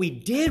what we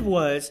did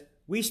was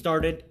we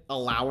started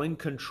allowing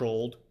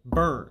controlled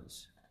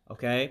burns,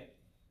 okay?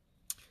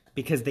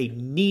 Because they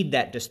need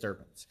that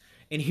disturbance.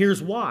 And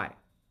here's why.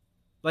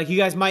 You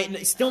guys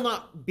might still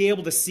not be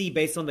able to see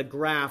based on the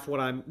graph what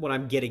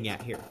I'm getting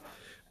at here.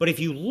 But if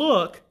you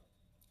look,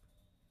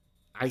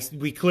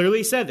 we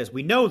clearly said this.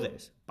 We know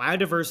this.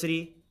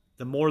 Biodiversity,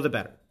 the more the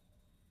better.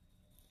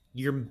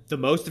 The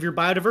most of your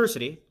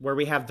biodiversity, where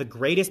we have the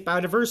greatest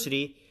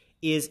biodiversity,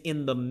 is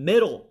in the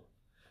middle.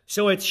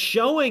 So it's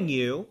showing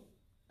you,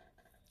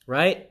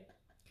 right?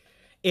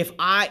 If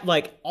I,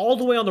 all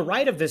the way on the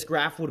right of this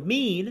graph would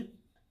mean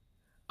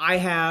I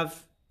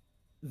have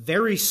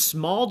very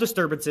small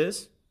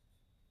disturbances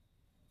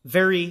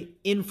very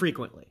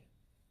infrequently.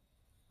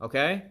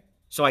 Okay?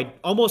 So I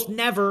almost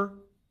never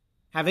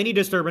have any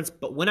disturbance,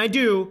 but when I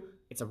do,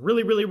 it's a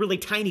really, really, really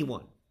tiny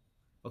one.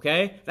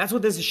 Okay? That's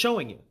what this is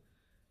showing you.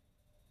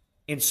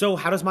 And so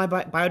how does my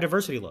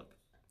biodiversity look?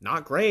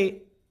 Not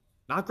great.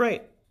 Not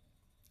great.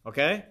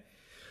 Okay?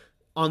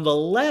 On the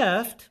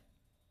left,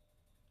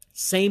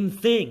 same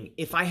thing.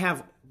 If I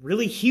have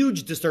really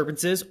huge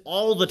disturbances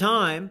all the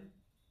time,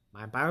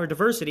 my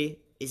biodiversity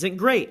isn't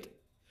great.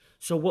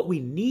 So what we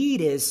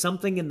need is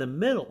something in the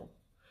middle.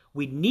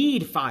 We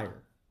need fire.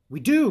 We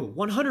do,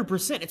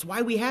 100%. It's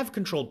why we have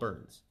controlled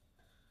burns.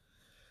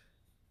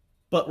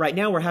 But right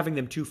now we're having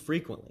them too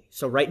frequently.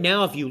 So right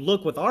now, if you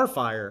look with our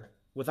fire,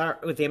 with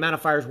the amount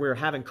of fires we're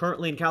having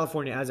currently in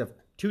California as of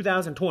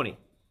 2020,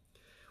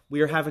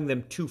 we are having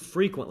them too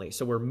frequently.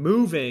 So we're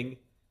moving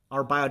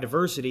our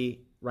biodiversity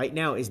right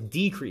now is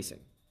decreasing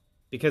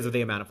because of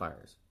the amount of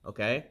fires,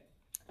 okay?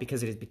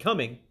 Because it is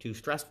becoming too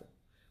stressful.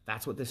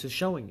 That's what this is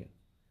showing you,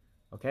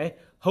 okay?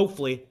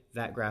 Hopefully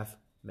that graph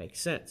makes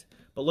sense.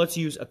 But let's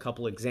use a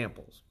couple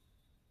examples.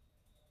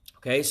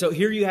 Okay, so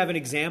here you have an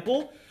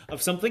example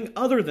of something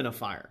other than a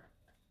fire.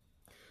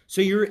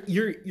 So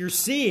you're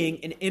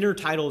seeing an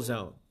intertidal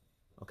zone,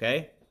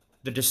 okay?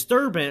 The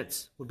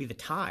disturbance would be the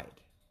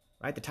tide,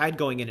 right? The tide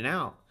going in and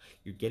out.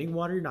 You're getting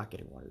water, you're not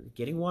getting water. You're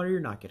getting water, you're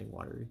not getting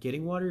water. You're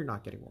getting water, you're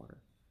not getting water.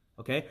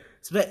 Okay?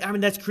 So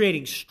that's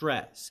creating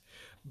stress.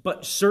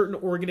 But certain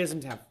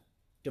organisms have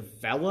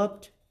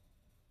developed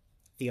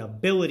the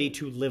ability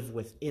to live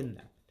within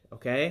that,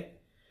 okay?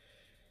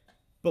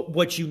 But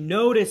what you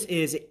notice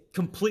is it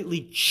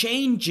completely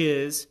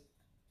changes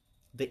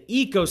the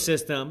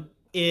ecosystem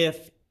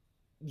if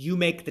you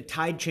make the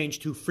tide change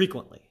too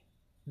frequently.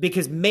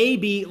 Because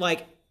maybe,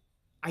 like,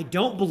 I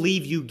don't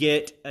believe you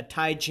get a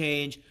tide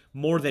change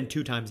more than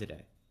 2 times a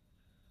day.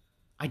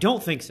 I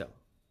don't think so.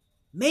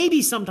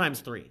 Maybe sometimes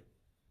 3.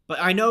 But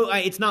I know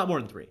it's not more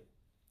than 3.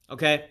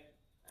 Okay?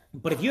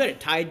 But if you had a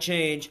tide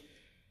change,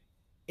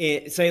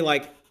 say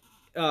like,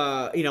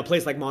 a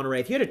place like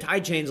Monterey, if you had a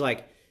tide change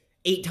like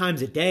 8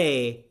 times a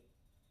day,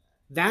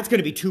 that's going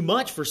to be too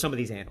much for some of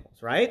these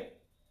animals, right?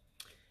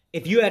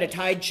 If you had a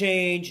tide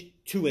change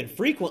too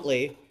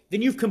infrequently,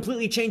 then you've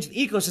completely changed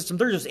the ecosystem.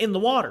 They're just in the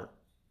water,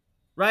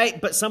 right?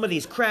 But some of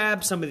these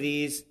crabs, some of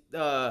these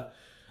other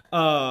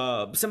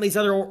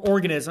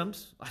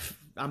organisms,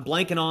 I'm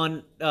blanking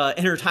on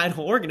intertidal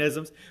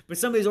organisms, but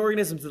some of these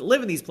organisms that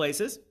live in these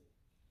places,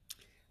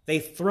 they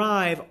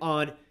thrive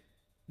on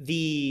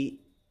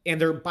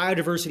and their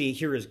biodiversity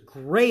here is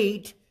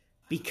great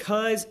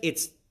because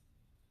it's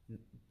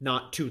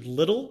not too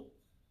little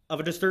of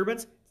a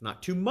disturbance, it's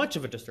not too much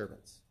of a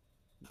disturbance.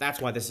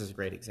 That's why this is a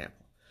great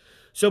example.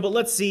 But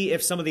let's see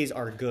if some of these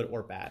are good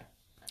or bad.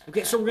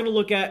 Okay, so we're going to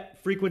look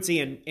at frequency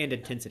and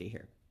intensity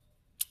here.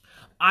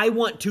 I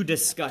want to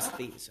discuss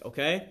these,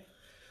 okay?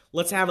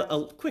 Let's have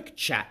a quick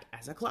chat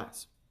as a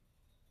class.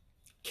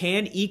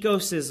 Can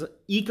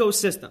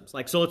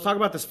ecosystems, so let's talk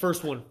about this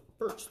first one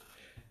first.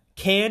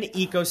 Can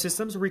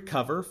ecosystems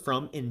recover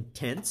from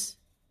intense,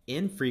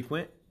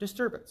 infrequent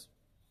disturbance?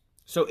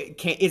 So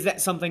is that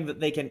something that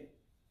they can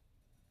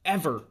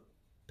ever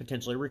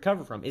potentially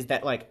recover from? Is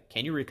that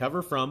can you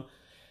recover from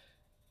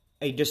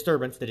a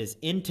disturbance that is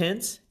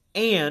intense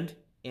and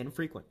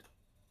infrequent?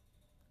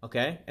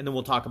 Okay, and then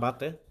we'll talk about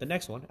the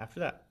next one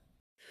after that.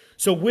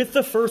 So with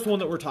the first one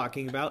that we're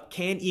talking about,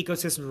 can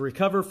ecosystems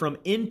recover from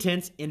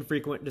intense,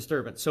 infrequent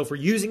disturbance? So if we're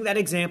using that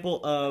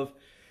example of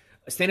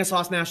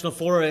Stanislaus National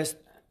Forest,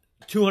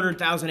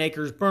 200,000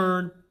 acres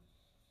burn,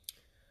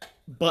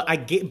 but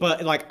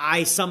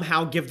I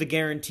somehow give the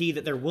guarantee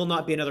that there will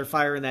not be another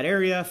fire in that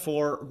area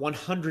for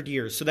 100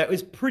 years. So that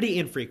was pretty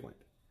infrequent.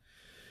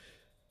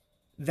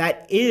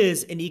 That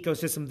is an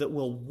ecosystem that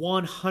will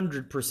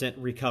 100%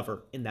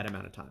 recover in that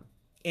amount of time.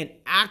 And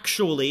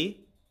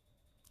actually,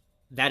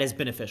 that is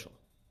beneficial.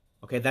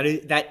 Okay,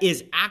 that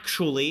is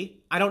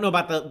actually, I don't know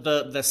about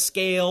the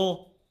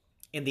scale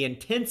and the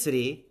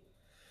intensity,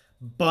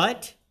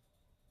 but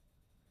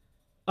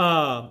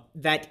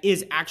that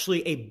is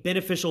actually a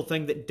beneficial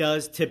thing that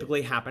does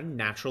typically happen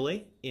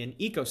naturally in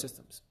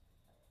ecosystems.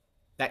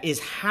 That is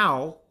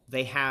how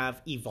they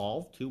have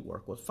evolved to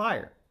work with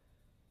fire.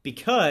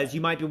 Because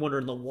you might be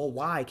wondering, well,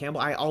 why,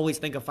 Campbell? I always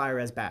think of fire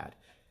as bad.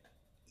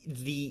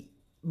 The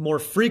more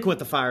frequent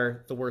the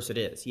fire, the worse it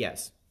is,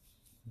 yes.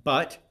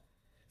 But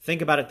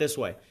think about it this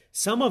way.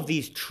 Some of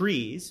these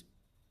trees,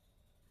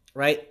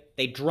 right,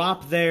 they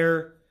drop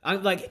there.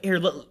 I'm like, here,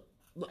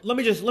 let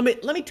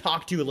me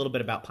talk to you a little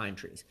bit about pine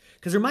trees,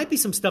 because there might be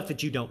some stuff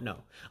that you don't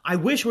know. I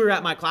wish we were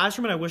at my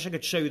classroom, and I wish I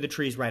could show you the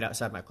trees right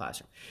outside my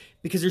classroom,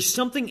 because there's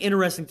something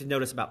interesting to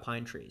notice about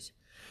pine trees.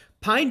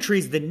 Pine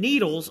trees, the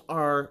needles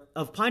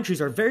of pine trees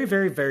are very,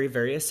 very, very,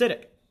 very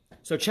acidic.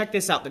 So check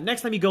this out. The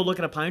next time you go look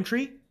at a pine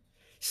tree,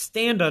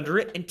 stand under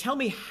it and tell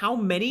me how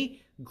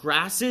many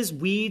grasses,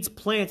 weeds,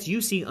 plants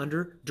you see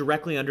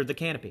directly under the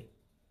canopy.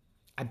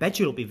 I bet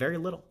you it'll be very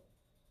little.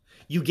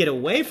 You get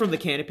away from the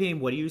canopy,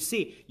 and what do you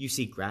see? You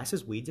see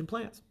grasses, weeds, and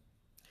plants.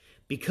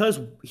 Because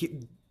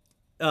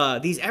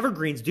these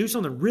evergreens do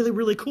something really,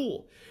 really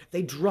cool.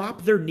 They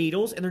drop their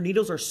needles, and their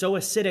needles are so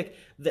acidic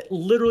that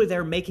literally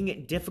they're making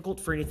it difficult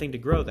for anything to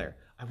grow there.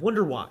 I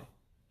wonder why.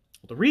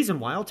 Well, the reason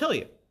why, I'll tell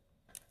you,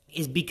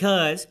 is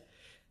because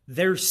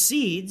their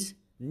seeds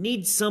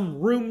need some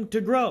room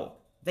to grow.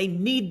 They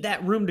need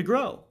that room to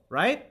grow,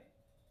 right?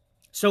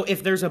 So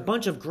if there's a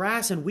bunch of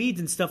grass and weeds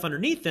and stuff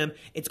underneath them,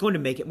 it's going to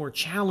make it more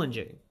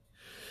challenging.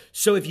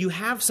 So if you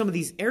have some of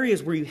these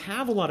areas where you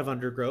have a lot of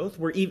undergrowth,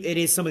 where it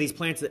is some of these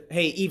plants that,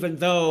 hey, even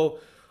though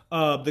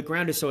the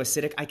ground is so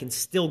acidic, I can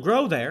still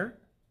grow there,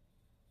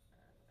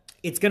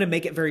 it's going to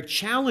make it very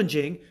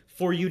challenging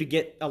for you to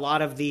get a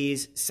lot of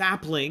these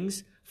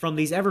saplings from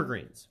these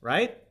evergreens,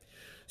 right?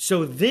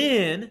 So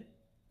then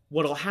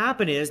what will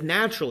happen is,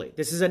 naturally,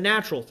 this is a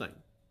natural thing.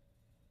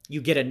 You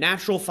get a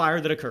natural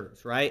fire that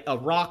occurs, right? A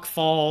rock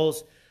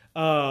falls,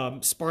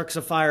 sparks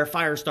a fire,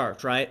 fire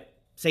starts, right?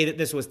 Say that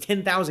this was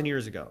 10,000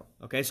 years ago,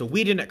 okay? So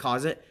we didn't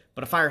cause it,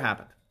 but a fire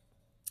happened.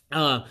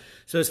 So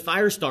this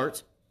fire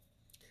starts,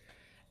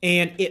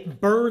 and it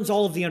burns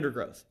all of the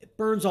undergrowth. It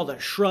burns all the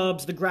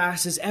shrubs, the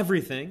grasses,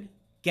 everything.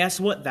 Guess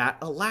what that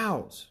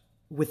allows?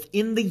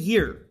 Within the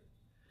year,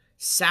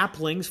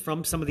 saplings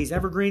from some of these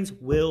evergreens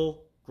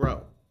will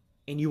grow,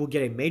 and you will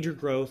get a major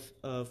growth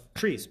of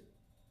trees.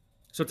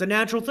 So it's a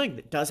natural thing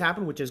that does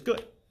happen, which is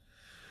good.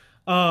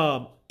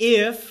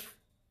 If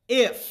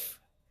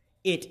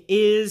it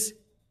is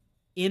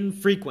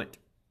infrequent,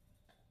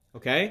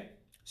 okay?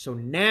 So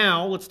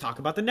now let's talk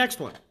about the next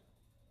one.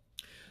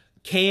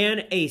 Can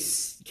an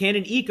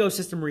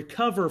ecosystem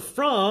recover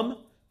from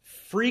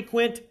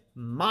frequent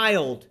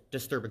mild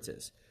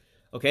disturbances?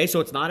 Okay, so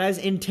it's not as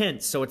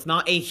intense. So it's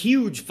not a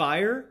huge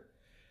fire,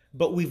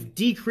 but we've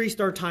decreased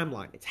our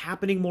timeline. It's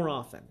happening more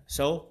often.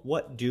 So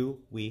what do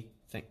we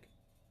think?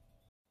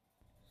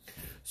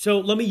 So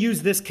let me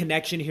use this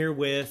connection here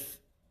with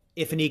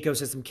if an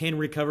ecosystem can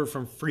recover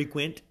from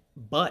frequent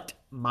but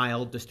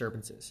mild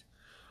disturbances.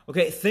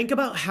 Okay, think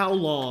about how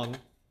long,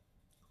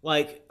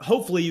 like,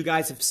 hopefully you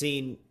guys have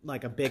seen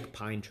like a big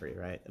pine tree,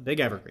 right? A big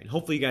evergreen.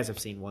 Hopefully you guys have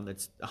seen one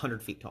that's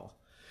 100 feet tall.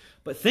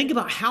 But think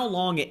about how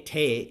long it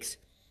takes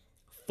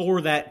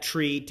for that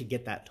tree to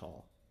get that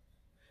tall.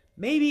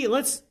 Maybe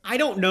I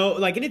don't know,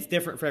 like, and it's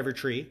different for every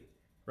tree,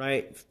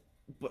 right?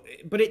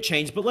 But it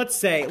changed. But let's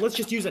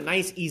just use a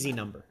nice easy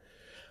number.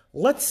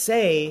 Let's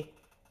say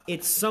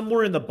it's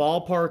somewhere in the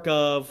ballpark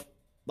of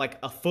like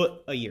a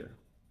foot a year,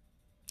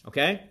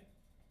 okay?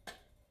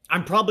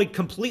 I'm probably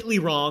completely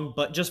wrong,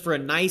 but just for a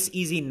nice,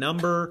 easy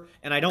number,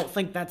 and I don't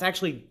think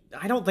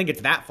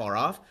it's that far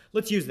off.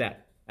 Let's use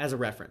that as a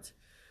reference.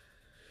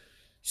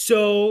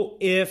 So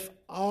if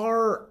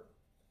our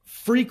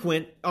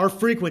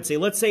frequency,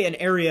 let's say an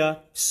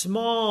area,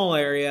 small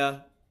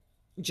area,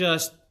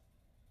 just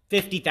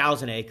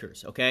 50,000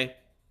 acres, okay,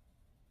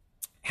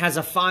 has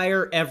a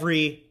fire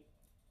every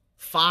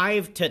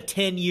 5 to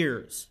 10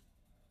 years.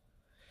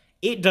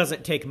 It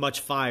doesn't take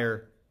much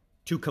fire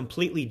to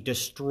completely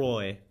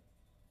destroy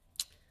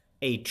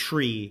a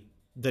tree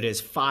that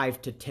is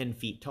 5 to 10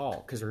 feet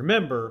tall. Because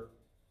remember,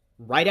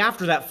 right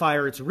after that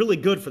fire, it's really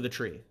good for the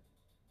tree.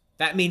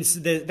 That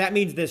means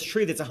this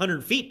tree that's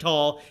 100 feet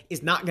tall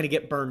is not going to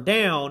get burned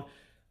down,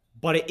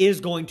 but it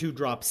is going to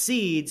drop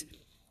seeds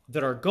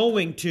that are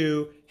going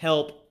to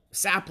help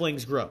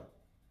saplings grow.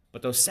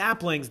 But those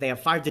saplings, they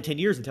have 5 to 10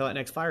 years until that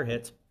next fire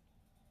hits.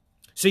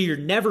 So you're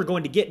never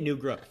going to get new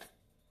growth.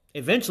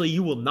 Eventually,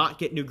 you will not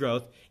get new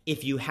growth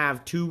if you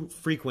have too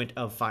frequent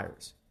of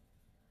fires.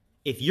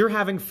 If you're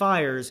having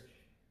fires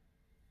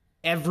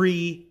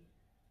every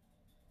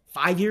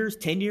 5 years,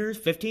 10 years,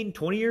 15,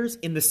 20 years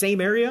in the same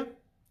area,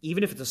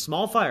 even if it's a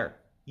small fire,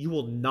 you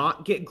will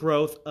not get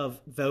growth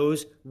of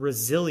those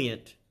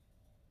resistant.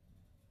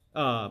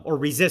 You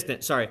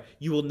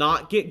will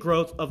not get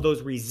growth of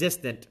those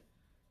resistant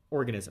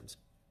organisms.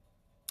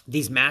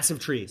 These massive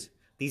trees,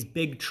 these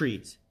big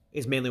trees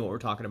is mainly what we're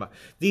talking about.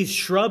 These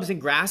shrubs and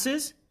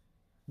grasses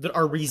that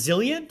are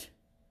resilient,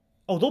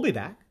 they'll be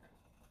back,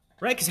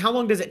 right? Because how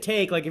long does it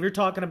take? Like if you're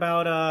talking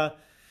about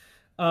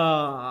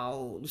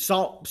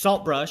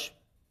salt brush,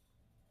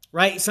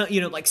 right? So,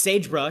 like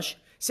sagebrush,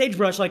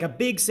 like a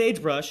big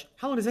sagebrush.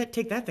 How long does that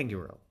take that thing to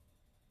grow?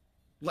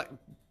 Like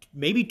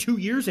maybe 2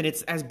 years, and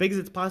it's as big as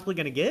it's possibly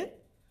going to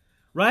get,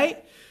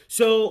 right?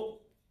 So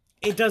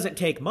it doesn't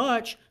take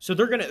much. So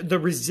the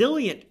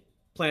resilient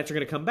plants are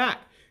going to come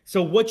back.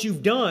 So what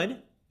you've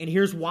done, and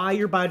here's why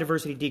your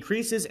biodiversity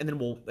decreases, and then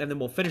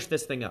we'll finish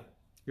this thing up.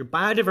 Your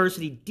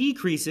biodiversity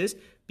decreases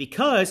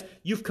because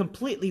you've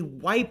completely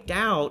wiped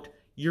out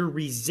your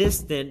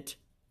resistant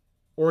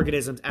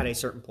organisms at a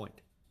certain point.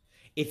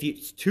 If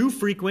it's too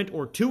frequent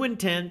or too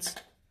intense,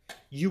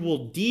 you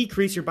will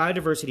decrease your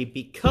biodiversity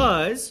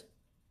because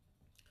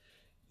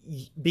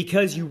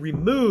you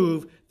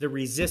remove the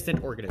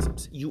resistant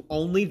organisms. You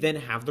only then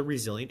have the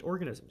resilient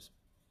organisms.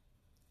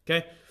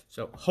 Okay?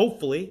 So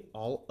hopefully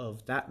all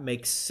of that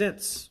makes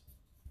sense.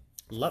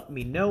 Let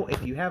me know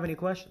if you have any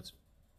questions.